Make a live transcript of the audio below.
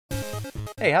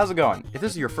Hey, how's it going? If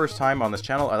this is your first time on this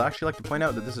channel, I'd actually like to point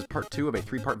out that this is part 2 of a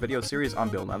 3-part video series on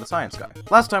Bill Nye the Science Guy.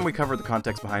 Last time we covered the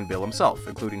context behind Bill himself,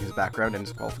 including his background and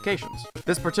his qualifications.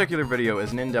 This particular video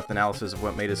is an in-depth analysis of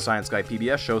what made his Science Guy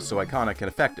PBS show so iconic and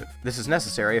effective. This is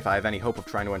necessary if I have any hope of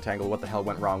trying to untangle what the hell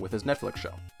went wrong with his Netflix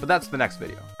show. But that's the next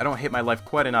video. I don't hate my life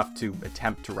quite enough to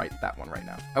attempt to write that one right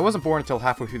now. I wasn't born until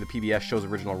halfway through the PBS show's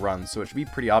original run, so it should be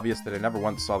pretty obvious that I never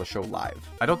once saw the show live.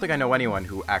 I don't think I know anyone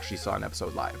who actually saw an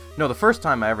episode live. No, the first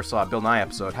time I ever saw a Bill Nye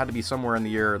episode had to be somewhere in the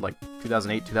year like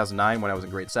 2008, 2009 when I was in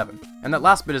grade 7. And that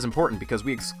last bit is important because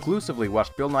we exclusively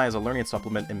watched Bill Nye as a learning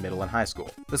supplement in middle and high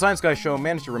school. The Science Guy show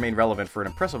managed to remain relevant for an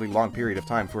impressively long period of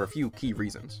time for a few key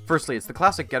reasons. Firstly, it's the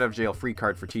classic get-out-of-jail-free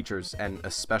card for teachers, and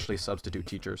especially substitute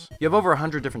teachers. You have over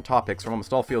 100 different topics from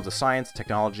almost all fields of science,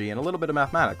 technology, and a little bit of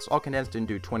mathematics, all condensed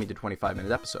into 20 to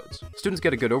 25-minute episodes. Students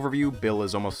get a good overview. Bill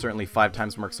is almost certainly 5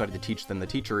 times more excited to teach than the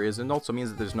teacher is, and also means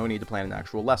that there's no need to plan an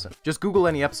actual lesson. Just Google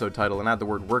any episode title and add the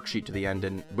word worksheet to the end,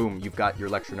 and boom, you've got your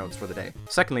lecture notes for the day.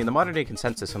 Secondly, the modern day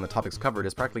consensus on the topics covered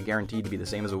is practically guaranteed to be the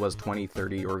same as it was 20,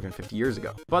 30, or even 50 years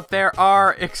ago. But there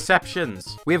are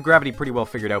exceptions! We have gravity pretty well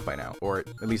figured out by now, or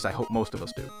at least I hope most of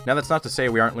us do. Now that's not to say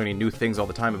we aren't learning new things all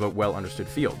the time about well-understood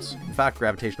fields. In fact,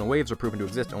 gravitational waves were proven to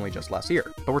exist only just last year.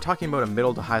 But we're talking about a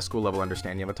middle to high school level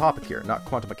understanding of a topic here, not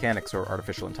quantum mechanics or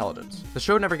artificial intelligence. The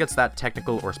show never gets that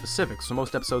technical or specific, so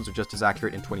most episodes are just as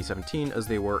accurate in 2017 as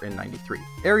they were in '93.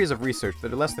 Areas of research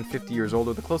that are less than 50 years old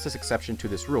are the closest exception to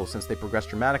this rule, since they progressed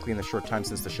dramatically in the short time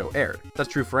since the show aired.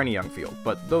 That's true for any young field,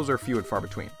 but those are few and far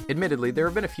between. Admittedly, there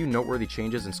have been a few noteworthy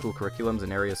changes in school curriculums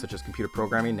in areas such as computer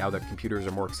programming now that computers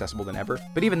are more accessible than ever,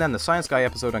 but even then the Science Guy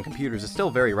episode on computers is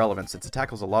still very relevant since it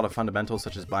tackles a lot of fundamentals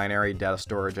such as binary, data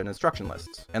storage, and instruction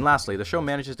lists. And lastly, the show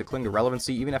manages to cling to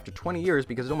relevancy even after 20 years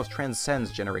because it almost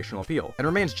transcends generational appeal, and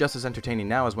remains just as entertaining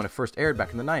now as when it first aired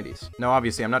back in the 90s. Now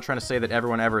obviously, I'm not trying to say that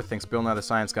everyone ever thinks Bill Nye the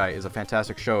Science Guy is a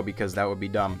fantastic show because that would be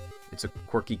dumb. It's a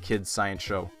quirky kids science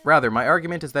show. Rather, my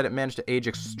argument is that it managed to age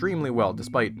extremely well.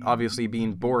 Despite obviously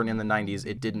being born in the 90s,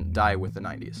 it didn't die with the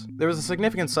 90s. There was a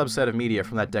significant subset of media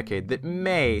from that decade that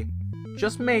may,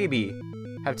 just maybe,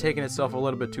 have taken itself a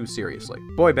little bit too seriously.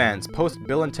 Boy bands, post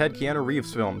Bill and Ted Keanu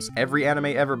Reeves films, every anime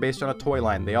ever based on a toy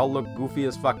line, they all look goofy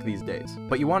as fuck these days.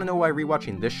 But you wanna know why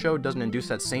rewatching this show doesn't induce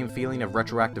that same feeling of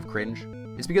retroactive cringe?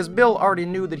 It's because Bill already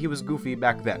knew that he was goofy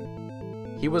back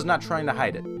then. He was not trying to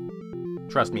hide it.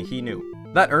 Trust me, he knew.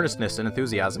 That earnestness and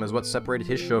enthusiasm is what separated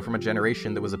his show from a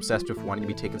generation that was obsessed with wanting to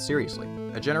be taken seriously.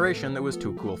 A generation that was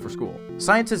too cool for school.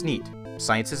 Science is neat,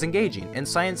 science is engaging, and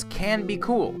science can be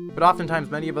cool. But oftentimes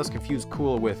many of us confuse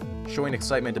cool with showing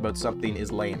excitement about something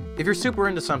is lame. If you're super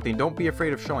into something, don't be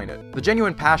afraid of showing it. The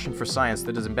genuine passion for science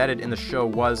that is embedded in the show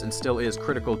was and still is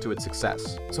critical to its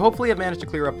success. So hopefully I've managed to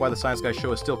clear up why the Science Guy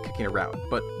show is still kicking around,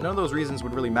 but none of those reasons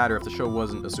would really matter if the show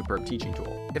wasn't a superb teaching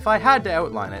tool. If I had to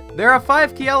outline it, there are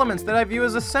 5 key elements that I view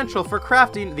as essential for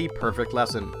crafting the perfect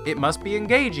lesson. It must be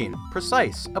engaging,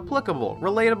 precise, applicable,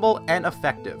 relatable, and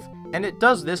effective. And it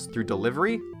does this through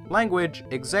delivery, language,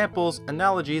 examples,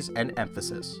 analogies, and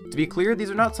emphasis. To be clear, these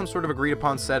are not some sort of agreed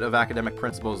upon set of academic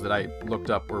principles that I looked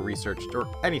up or researched or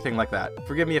anything like that.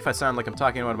 Forgive me if I sound like I'm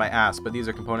talking out of my ass, but these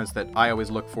are components that I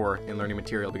always look for in learning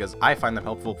material because I find them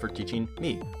helpful for teaching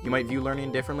me. You might view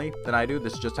learning differently than I do.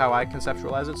 This is just how I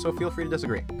conceptualize it, so feel free to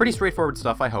disagree. Pretty straightforward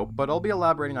stuff, I hope, but I'll be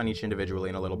elaborating on each individually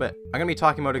in a little bit. I'm gonna be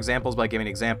talking about examples by giving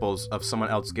examples of someone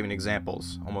else giving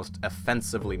examples, almost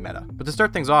offensively meta. But to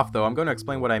start things off though, I'm going to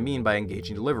explain what I mean by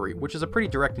engaging delivery, which is a pretty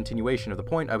direct continuation of the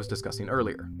point I was discussing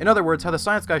earlier. In other words, how the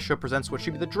Science Guy show presents what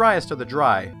should be the driest of the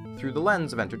dry through the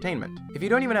lens of entertainment. If you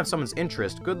don't even have someone's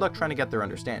interest, good luck trying to get their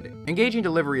understanding. Engaging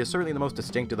delivery is certainly the most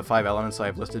distinct of the 5 elements I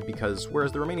have listed because,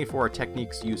 whereas the remaining 4 are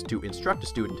techniques used to instruct a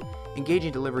student,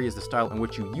 engaging delivery is the style in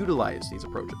which you utilize these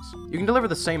approaches. You can deliver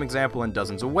the same example in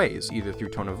dozens of ways, either through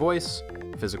tone of voice,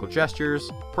 physical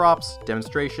gestures, props,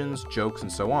 demonstrations, jokes,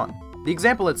 and so on. The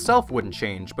example itself wouldn't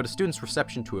change, but a student's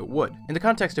reception to it would. In the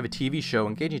context of a TV show,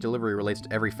 engaging delivery relates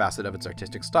to every facet of its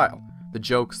artistic style. The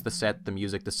jokes, the set, the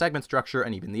music, the segment structure,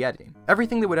 and even the editing.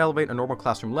 Everything that would elevate a normal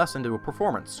classroom lesson to a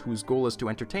performance, whose goal is to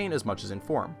entertain as much as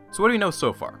inform. So what do we know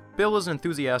so far? Bill is an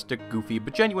enthusiastic, goofy,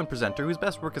 but genuine presenter whose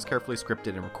best work is carefully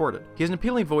scripted and recorded. He has an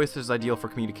appealing voice that is ideal for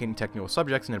communicating technical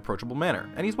subjects in an approachable manner,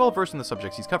 and he's well versed in the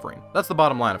subjects he's covering. That's the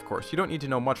bottom line, of course. You don't need to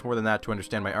know much more than that to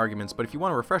understand my arguments, but if you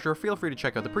want a refresher, feel free to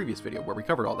check out the previous video where we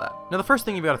covered all that. Now the first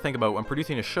thing you've got to think about when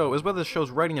producing a show is whether the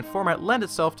show's writing and format lend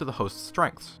itself to the host's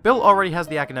strengths. Bill already has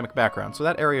the academic background background, so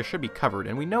that area should be covered,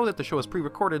 and we know that the show is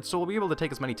pre-recorded, so we'll be able to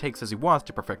take as many takes as he wants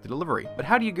to perfect the delivery. But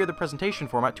how do you gear the presentation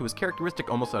format to his characteristic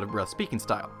almost out-of-breath speaking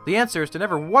style? The answer is to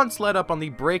never once let up on the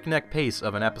breakneck pace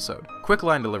of an episode. Quick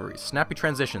line deliveries, snappy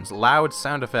transitions, loud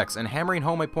sound effects, and hammering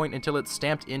home a point until it's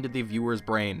stamped into the viewer's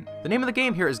brain. The name of the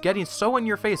game here is getting so in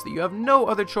your face that you have no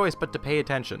other choice but to pay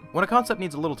attention. When a concept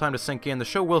needs a little time to sink in, the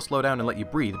show will slow down and let you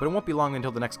breathe, but it won't be long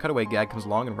until the next cutaway gag comes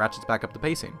along and ratchets back up the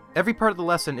pacing. Every part of the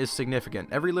lesson is significant,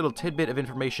 every little tidbit of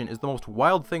information is the most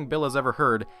wild thing Bill has ever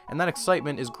heard, and that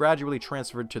excitement is gradually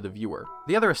transferred to the viewer.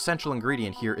 The other essential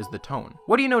ingredient here is the tone.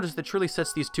 What do you notice that truly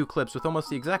sets these two clips with almost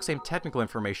the exact same technical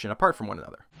information apart from one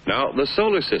another? Now, the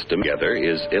solar system together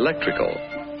is electrical.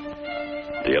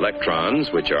 The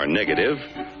electrons, which are negative,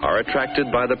 are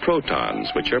attracted by the protons,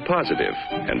 which are positive,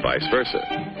 and vice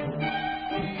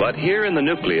versa. But here in the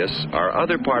nucleus are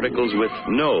other particles with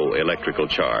no electrical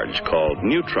charge, called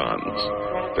neutrons.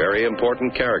 Very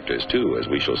important characters, too, as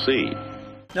we shall see.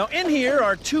 Now, in here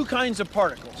are two kinds of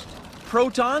particles,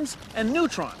 protons and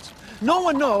neutrons. No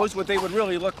one knows what they would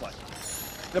really look like.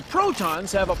 The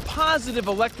protons have a positive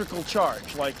electrical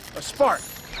charge, like a spark,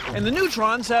 and the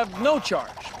neutrons have no charge.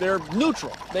 They're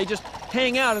neutral. They just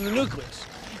hang out in the nucleus.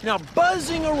 Now,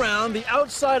 buzzing around the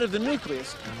outside of the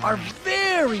nucleus are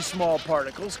very small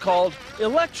particles called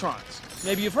electrons.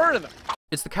 Maybe you've heard of them.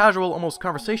 It's the casual, almost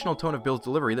conversational tone of Bill's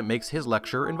delivery that makes his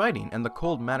lecture inviting, and the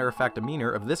cold, matter-of-fact demeanor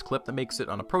of this clip that makes it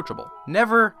unapproachable.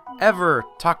 Never, ever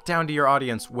talk down to your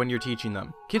audience when you're teaching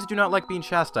them. Kids do not like being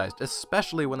chastised,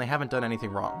 especially when they haven't done anything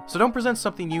wrong. So don't present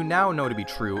something you now know to be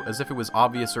true as if it was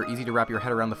obvious or easy to wrap your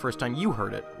head around the first time you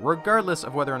heard it, regardless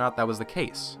of whether or not that was the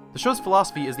case. The show's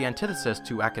philosophy is the antithesis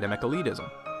to academic elitism.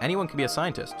 Anyone can be a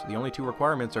scientist. The only two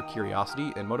requirements are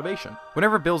curiosity and motivation.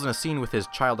 Whenever Bill's in a scene with his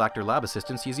child actor lab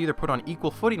assistants, he's either put on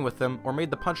equal footing with them or made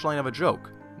the punchline of a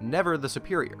joke. Never the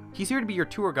superior. He's here to be your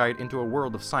tour guide into a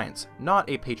world of science, not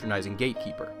a patronizing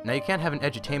gatekeeper. Now, you can't have an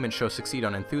edutainment show succeed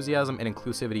on enthusiasm and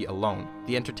inclusivity alone.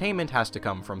 The entertainment has to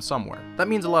come from somewhere. That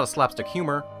means a lot of slapstick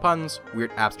humor, puns,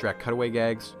 weird abstract cutaway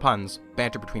gags, puns,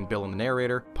 banter between Bill and the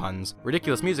narrator, puns,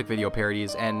 ridiculous music video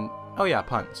parodies, and oh yeah,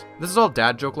 puns. This is all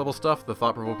dad joke level stuff. The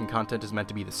thought-provoking content is meant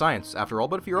to be the science, after all,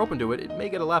 but if you're open to it, it may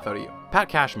get a laugh out of you. Pat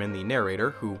Cashman, the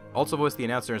narrator, who also voiced the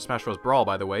announcer in Smash Bros. Brawl,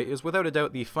 by the way, is without a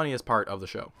doubt the funniest part of the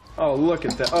show. Oh, look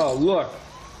at that. Oh,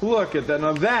 look at that.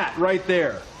 Now that right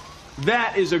there,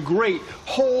 that is a great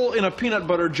hole in a peanut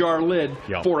butter jar lid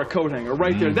for a coat hanger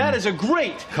right there. That is a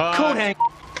great coat hanger.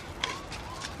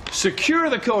 Secure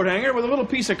the coat hanger with a little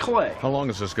piece of clay. How long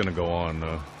is this going to go on,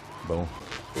 Bo?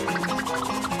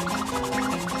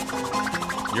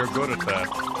 You're good at that.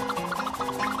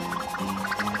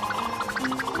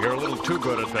 You're a little too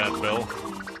good at that, Bill.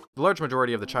 The large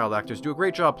majority of the child actors do a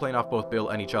great job playing off both Bill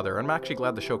and each other, and I'm actually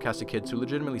glad the show casted kids who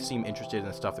legitimately seem interested in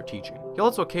the stuff they're teaching. You'll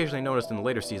also occasionally notice in the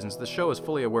later seasons the show is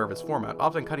fully aware of its format,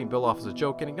 often cutting Bill off as a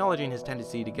joke and acknowledging his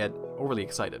tendency to get overly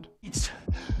excited.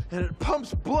 And it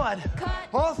pumps blood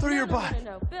all through your body.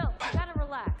 No, Bill, you gotta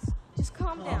relax. Just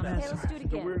calm down, okay? Let's do it again.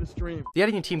 The weirdest dream. The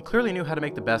editing team clearly knew how to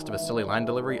make the best of a silly line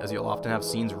delivery, as you'll often have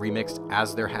scenes remixed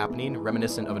as they're happening,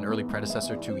 reminiscent of an early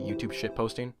predecessor to YouTube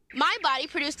shitposting. My body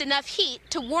produced enough heat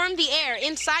to warm the air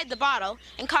inside the bottle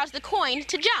and cause the coin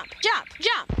to jump, jump,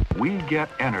 jump. We get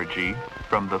energy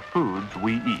from the foods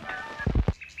we eat.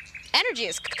 Energy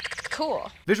is cool.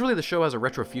 Visually, the show has a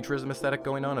retrofuturism aesthetic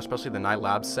going on, especially the Nye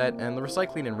Lab set, and the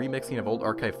recycling and remixing of old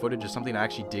archive footage is something I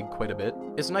actually dig quite a bit.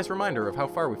 It's a nice reminder of how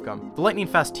far we've come. The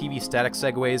lightning-fast TV static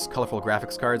segues, colorful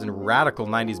graphics cards, and radical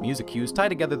 90s music cues tie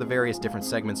together the various different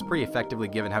segments pretty effectively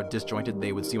given how disjointed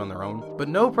they would seem on their own. But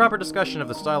no proper discussion of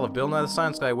the style of Bill Nye the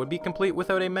Science Guy would be complete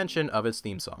without a mention of its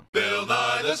theme song. Bill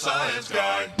Nye the Science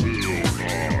Guy. Bill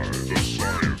Nye the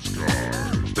Science Guy.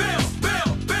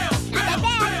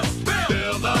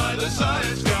 Bill Nye the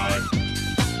Science Guy.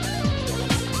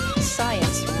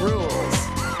 Science rules.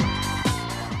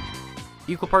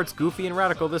 Equal parts goofy and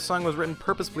radical, this song was written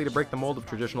purposefully to break the mold of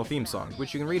traditional theme songs,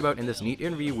 which you can read about in this neat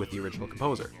interview with the original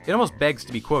composer. It almost begs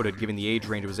to be quoted given the age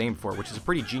range it was aimed for, which is a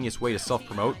pretty genius way to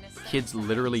self-promote, kids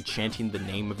literally chanting the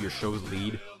name of your show's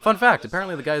lead. Fun fact,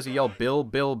 apparently the guys who yell Bill,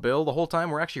 Bill, Bill the whole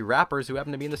time were actually rappers who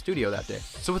happened to be in the studio that day.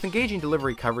 So with engaging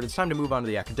delivery covered, it's time to move on to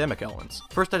the academic elements.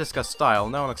 First I discussed style,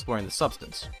 now I'm exploring the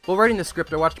substance. While writing this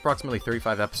script, I watched approximately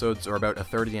 35 episodes, or about a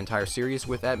third of the entire series,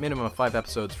 with at minimum 5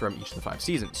 episodes from each of the 5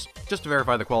 seasons, just to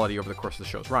verify the quality over the course of the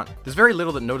show's run. There's very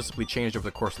little that noticeably changed over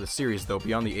the course of the series, though,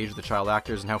 beyond the age of the child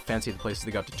actors and how fancy the places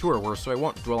they got to tour were, so I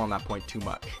won't dwell on that point too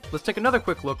much. Let's take another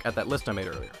quick look at that list I made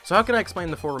earlier. So how can I explain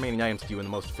the 4 remaining items to you in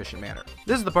the most efficient manner?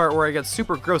 This is the the part where I get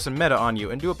super gross and meta on you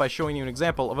and do it by showing you an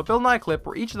example of a Bill Nye clip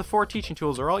where each of the 4 teaching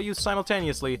tools are all used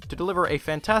simultaneously to deliver a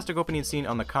fantastic opening scene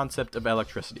on the concept of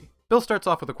electricity. Bill starts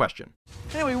off with a question.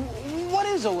 Anyway, what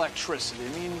is electricity?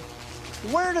 I mean,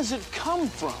 where does it come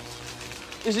from?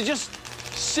 Is it just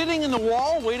sitting in the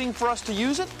wall waiting for us to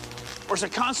use it? Or is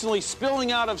it constantly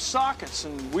spilling out of sockets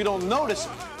and we don't notice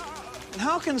it? And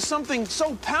how can something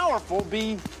so powerful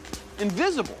be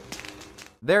invisible?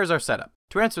 There's our setup.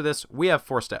 To answer this, we have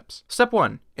 4 steps. Step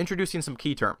 1, introducing some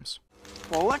key terms.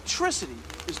 Well, electricity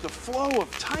is the flow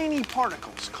of tiny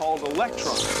particles called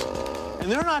electrons. And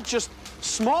they're not just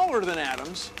smaller than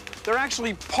atoms, they're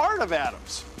actually part of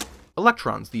atoms.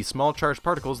 Electrons, the small charged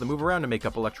particles that move around to make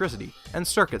up electricity, and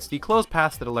circuits, the closed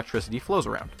paths that electricity flows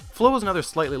around. Flow is another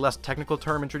slightly less technical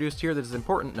term introduced here that is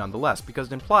important nonetheless because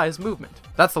it implies movement.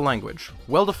 That's the language.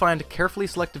 Well-defined, carefully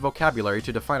selected vocabulary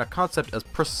to define a concept as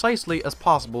precisely as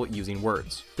possible using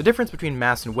words. The difference between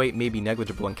mass and weight may be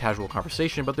negligible in casual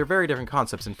conversation, but they're very different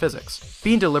concepts in physics.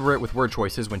 Being deliberate with word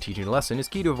choices when teaching a lesson is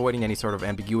key to avoiding any sort of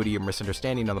ambiguity or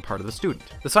misunderstanding on the part of the student.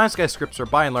 The Science Guy scripts are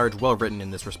by and large well written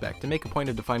in this respect and make a point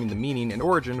of defining the meaning and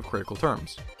origin of critical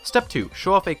terms. Step 2.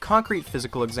 Show off a concrete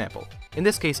physical example. In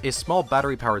this case, a small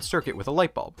battery-powered circuit with a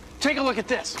light bulb. Take a look at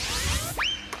this.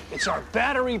 It's our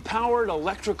battery-powered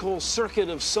electrical circuit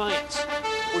of science.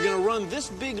 We're going to run this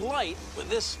big light with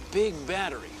this big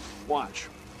battery. Watch.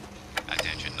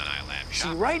 Attention, Nye Lab. See,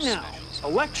 right now,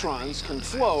 electrons can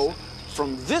flow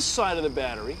from this side of the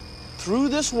battery, through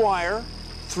this wire,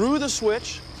 through the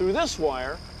switch, through this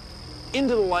wire,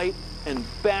 into the light, and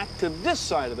back to this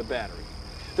side of the battery.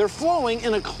 They're flowing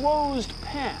in a closed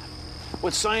path,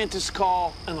 what scientists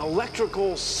call an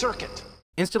electrical circuit.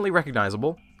 Instantly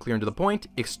recognizable, clear and to the point,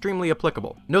 extremely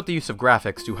applicable. Note the use of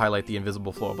graphics to highlight the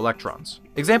invisible flow of electrons.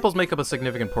 Examples make up a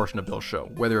significant portion of Bill's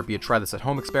show. Whether it be a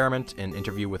try-this-at-home experiment, an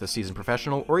interview with a seasoned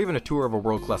professional, or even a tour of a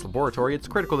world-class laboratory, it's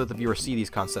critical that the viewer see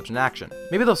these concepts in action.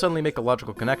 Maybe they'll suddenly make a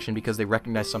logical connection because they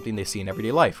recognize something they see in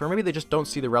everyday life, or maybe they just don't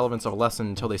see the relevance of a lesson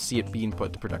until they see it being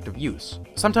put to productive use.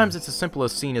 Sometimes it's as simple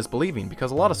as seeing as believing,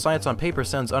 because a lot of science on paper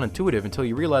sounds unintuitive until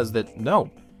you realize that, no,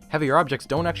 heavier objects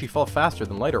don't actually fall faster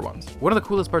than lighter ones. One of the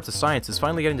coolest parts of science is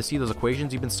finally getting to see those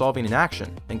equations you've been solving in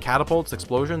action, and catapults,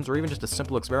 explosions, or even just a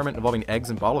simple experiment involving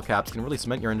eggs and bottle caps can really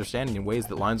cement your understanding in ways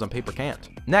that lines on paper can't.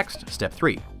 Next, step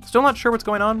 3. Still not sure what's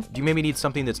going on? Do you maybe need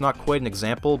something that's not quite an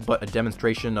example, but a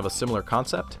demonstration of a similar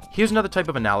concept? Here's another type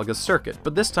of analogous circuit,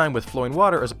 but this time with flowing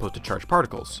water as opposed to charged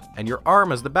particles, and your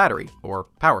arm as the battery, or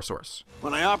power source.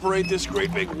 When I operate this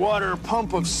great big water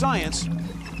pump of science,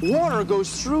 water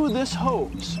goes through this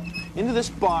hose into this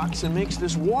box and makes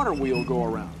this water wheel go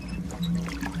around.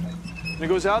 And it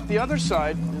goes out the other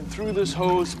side and through this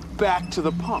hose back to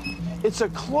the pump. It's a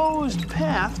closed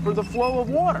path for the flow of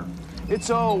water. It's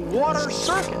a water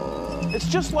circuit. It's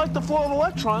just like the flow of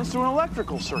electrons through an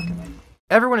electrical circuit.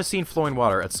 Everyone has seen flowing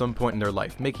water at some point in their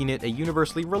life, making it a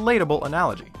universally relatable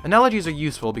analogy. Analogies are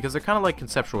useful because they're kind of like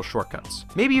conceptual shortcuts.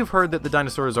 Maybe you've heard that the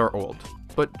dinosaurs are old,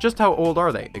 but just how old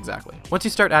are they exactly? Once you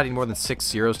start adding more than 6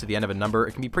 zeros to the end of a number,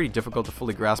 it can be pretty difficult to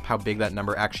fully grasp how big that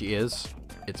number actually is.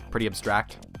 It's pretty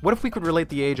abstract. What if we could relate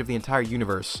the age of the entire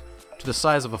universe to the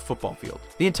size of a football field?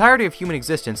 The entirety of human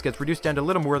existence gets reduced down to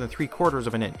little more than 3/4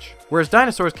 of an inch, whereas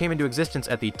dinosaurs came into existence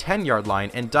at the 10-yard line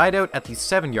and died out at the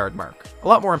 7-yard mark. A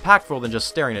lot more impactful than just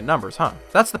staring at numbers, huh?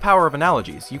 That's the power of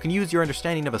analogies. You can use your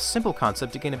understanding of a simple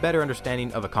concept to gain a better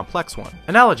understanding of a complex one.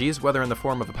 Analogies, whether in the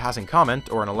form of a passing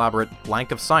comment or an elaborate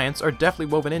blank of science, are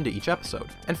definitely woven into each episode.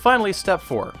 And finally, step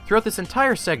 4. Throughout this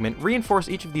entire segment, reinforce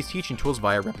each of these teaching tools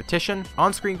via repetition,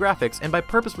 on-screen graphics, and by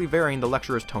purposely varying the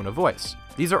lecturer's tone of voice.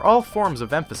 These are all forms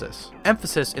of emphasis.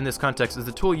 Emphasis in this context is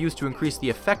the tool used to increase the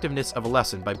effectiveness of a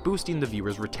lesson by boosting the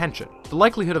viewer's retention. The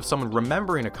likelihood of someone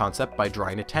remembering a concept by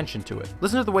drawing attention to it.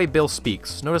 Listen to the way Bill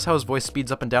speaks. Notice how his voice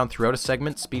speeds up and down throughout a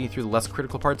segment, speeding through the less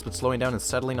critical parts but slowing down and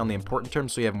settling on the important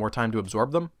terms so you have more time to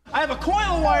absorb them. I have a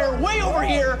coil of wire way over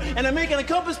here, and I'm making a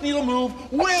compass needle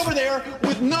move way over there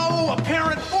with no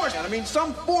apparent force. I mean,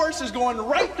 some force is going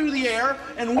right through the air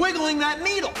and wiggling that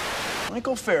needle.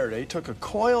 Michael Faraday took a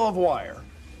coil of wire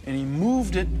and he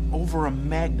moved it over a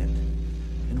magnet.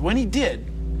 And when he did,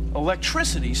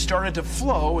 electricity started to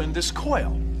flow in this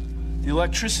coil. The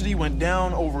electricity went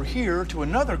down over here to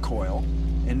another coil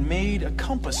and made a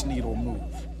compass needle move.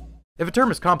 If a term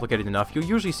is complicated enough, you'll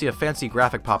usually see a fancy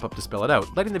graphic pop up to spell it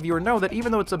out, letting the viewer know that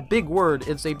even though it's a big word,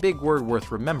 it's a big word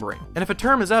worth remembering. And if a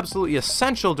term is absolutely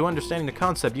essential to understanding the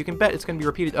concept, you can bet it's going to be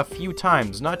repeated a few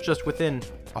times, not just within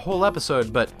a whole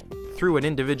episode, but through an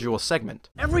individual segment.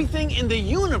 Everything in the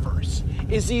universe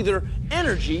is either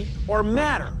energy or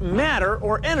matter. Matter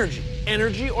or energy.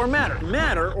 Energy or matter.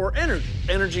 Matter or energy.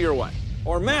 Energy or what?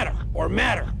 or matter, or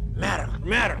matter, matter.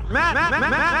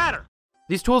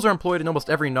 These tools are employed in almost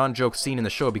every non-joke scene in the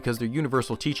show because they're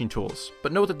universal teaching tools,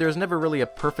 but note that there's never really a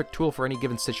perfect tool for any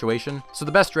given situation, so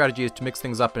the best strategy is to mix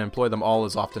things up and employ them all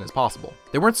as often as possible.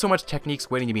 They weren't so much techniques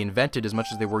waiting to be invented as much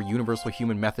as they were universal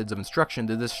human methods of instruction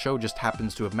that this show just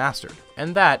happens to have mastered.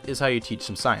 And that is how you teach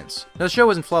some science. Now, the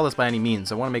show isn't flawless by any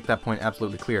means, I want to make that point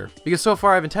absolutely clear, because so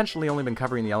far I've intentionally only been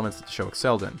covering the elements that the show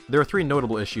excelled in. There are 3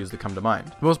 notable issues that come to mind,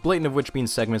 the most blatant of which being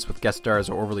segments with guest stars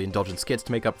or overly indulgent skits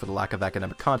to make up for the lack of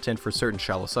academic content for certain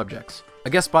shallow subjects. A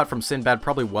guest spot from Sinbad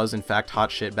probably was in fact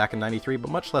hot shit back in '93,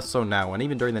 but much less so now, and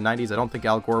even during the 90s I don't think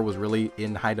Al Gore was really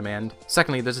in high demand.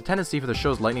 Secondly, there's a tendency for the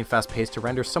show's lightning fast pace to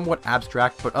render somewhat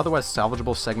abstract but otherwise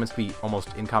salvageable segments to be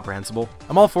almost incomprehensible.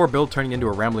 I'm all for Bill turning into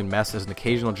a rambling mess as an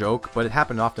occasional joke, but it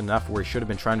happened often enough where he should have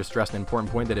been trying to stress an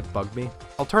important point that it bugged me.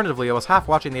 Alternatively, I was half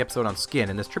watching the episode on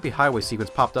Skin, and this trippy highway sequence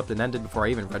popped up and ended before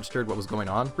I even registered what was going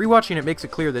on. Rewatching it makes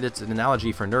it clear that it's an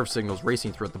analogy for nerve signals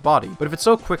racing throughout the body, but if it's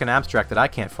so quick and abstract that I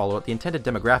can't follow it, the intended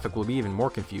demographic will be even more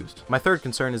confused. My third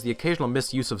concern is the occasional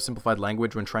misuse of simplified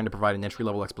language when trying to provide an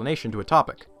entry-level explanation to a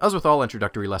topic. As with all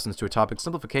introductory lessons to a topic,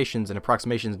 simplifications and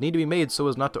approximations need to be made so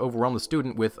as not to overwhelm the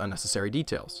student with unnecessary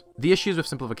details. The issues with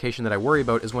simplification that I worry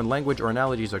about is when language or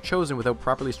analogies are chosen without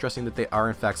properly stressing that they are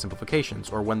in fact simplifications,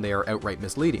 or when they are outright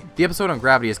misleading. The episode on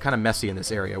gravity is kind of messy in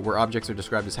this area, where objects are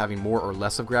described as having more or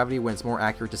less of gravity when it's more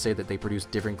accurate to say that they produce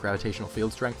different gravitational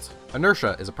field strengths.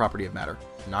 Inertia is a property of matter,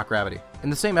 not gravity. In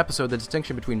the same episode, the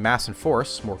distinction between mass and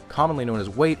force, more commonly known as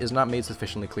weight, is not made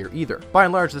sufficiently clear either. By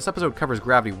and large, this episode covers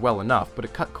gravity well enough, but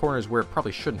it cut corners where it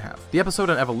probably shouldn't have. The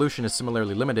episode on evolution is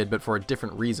similarly limited, but for a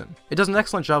different reason. It does an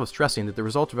excellent job of stressing that the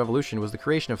result of evolution was the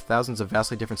creation of thousands of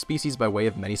vastly different species by way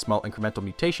of many small incremental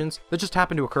mutations that just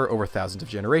happen to occur over thousands of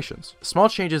generations. Small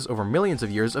changes over millions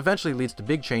of years eventually leads to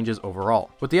big changes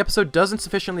overall. What the episode doesn't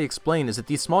sufficiently explain is that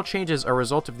these small changes are a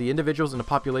result of the individuals in a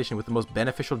population with the most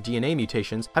beneficial DNA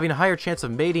mutations having a higher chance of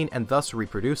mating and thus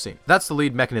reproducing. That's the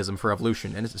lead mechanism for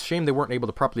evolution, and it's a shame they weren't able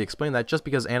to properly explain that just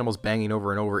because animals banging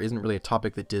over and over isn't really a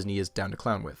topic that Disney is down to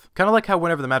clown with. Kinda like how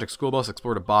whenever the Magic School Bus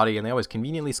explored a body and they always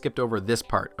conveniently skipped over this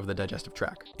part of the digestive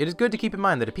tract. It is good to keep in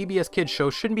mind that a PBS Kids show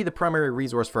shouldn't be the primary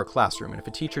resource for a classroom, and if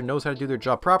a teacher knows how to do their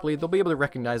job properly, they'll be able to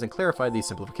recognize and clarify these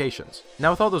simplifications.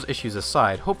 Now with all those issues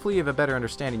aside, hopefully you have a better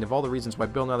understanding of all the reasons why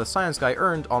Bill Nye the Science Guy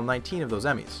earned all 19 of those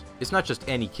Emmys. It's not just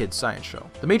any kid's science show.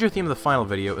 The major theme of the final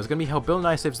video is going to be how Bill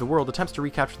Nye Saves the World attempts to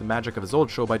recapture the magic of his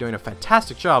old show by doing a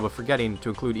fantastic job of forgetting to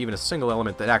include even a single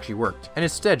element that actually worked, and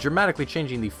instead dramatically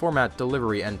changing the format,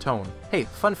 delivery, and tone. Hey,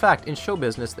 fun fact, in show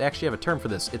business they actually have a term for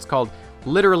this. It's called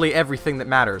literally everything that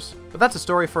matters. But that's a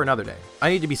story for another day. I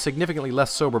need to be significantly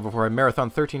less sober before I marathon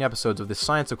 13 episodes of the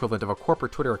science equivalent of a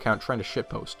corporate Twitter account trying to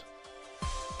shitpost.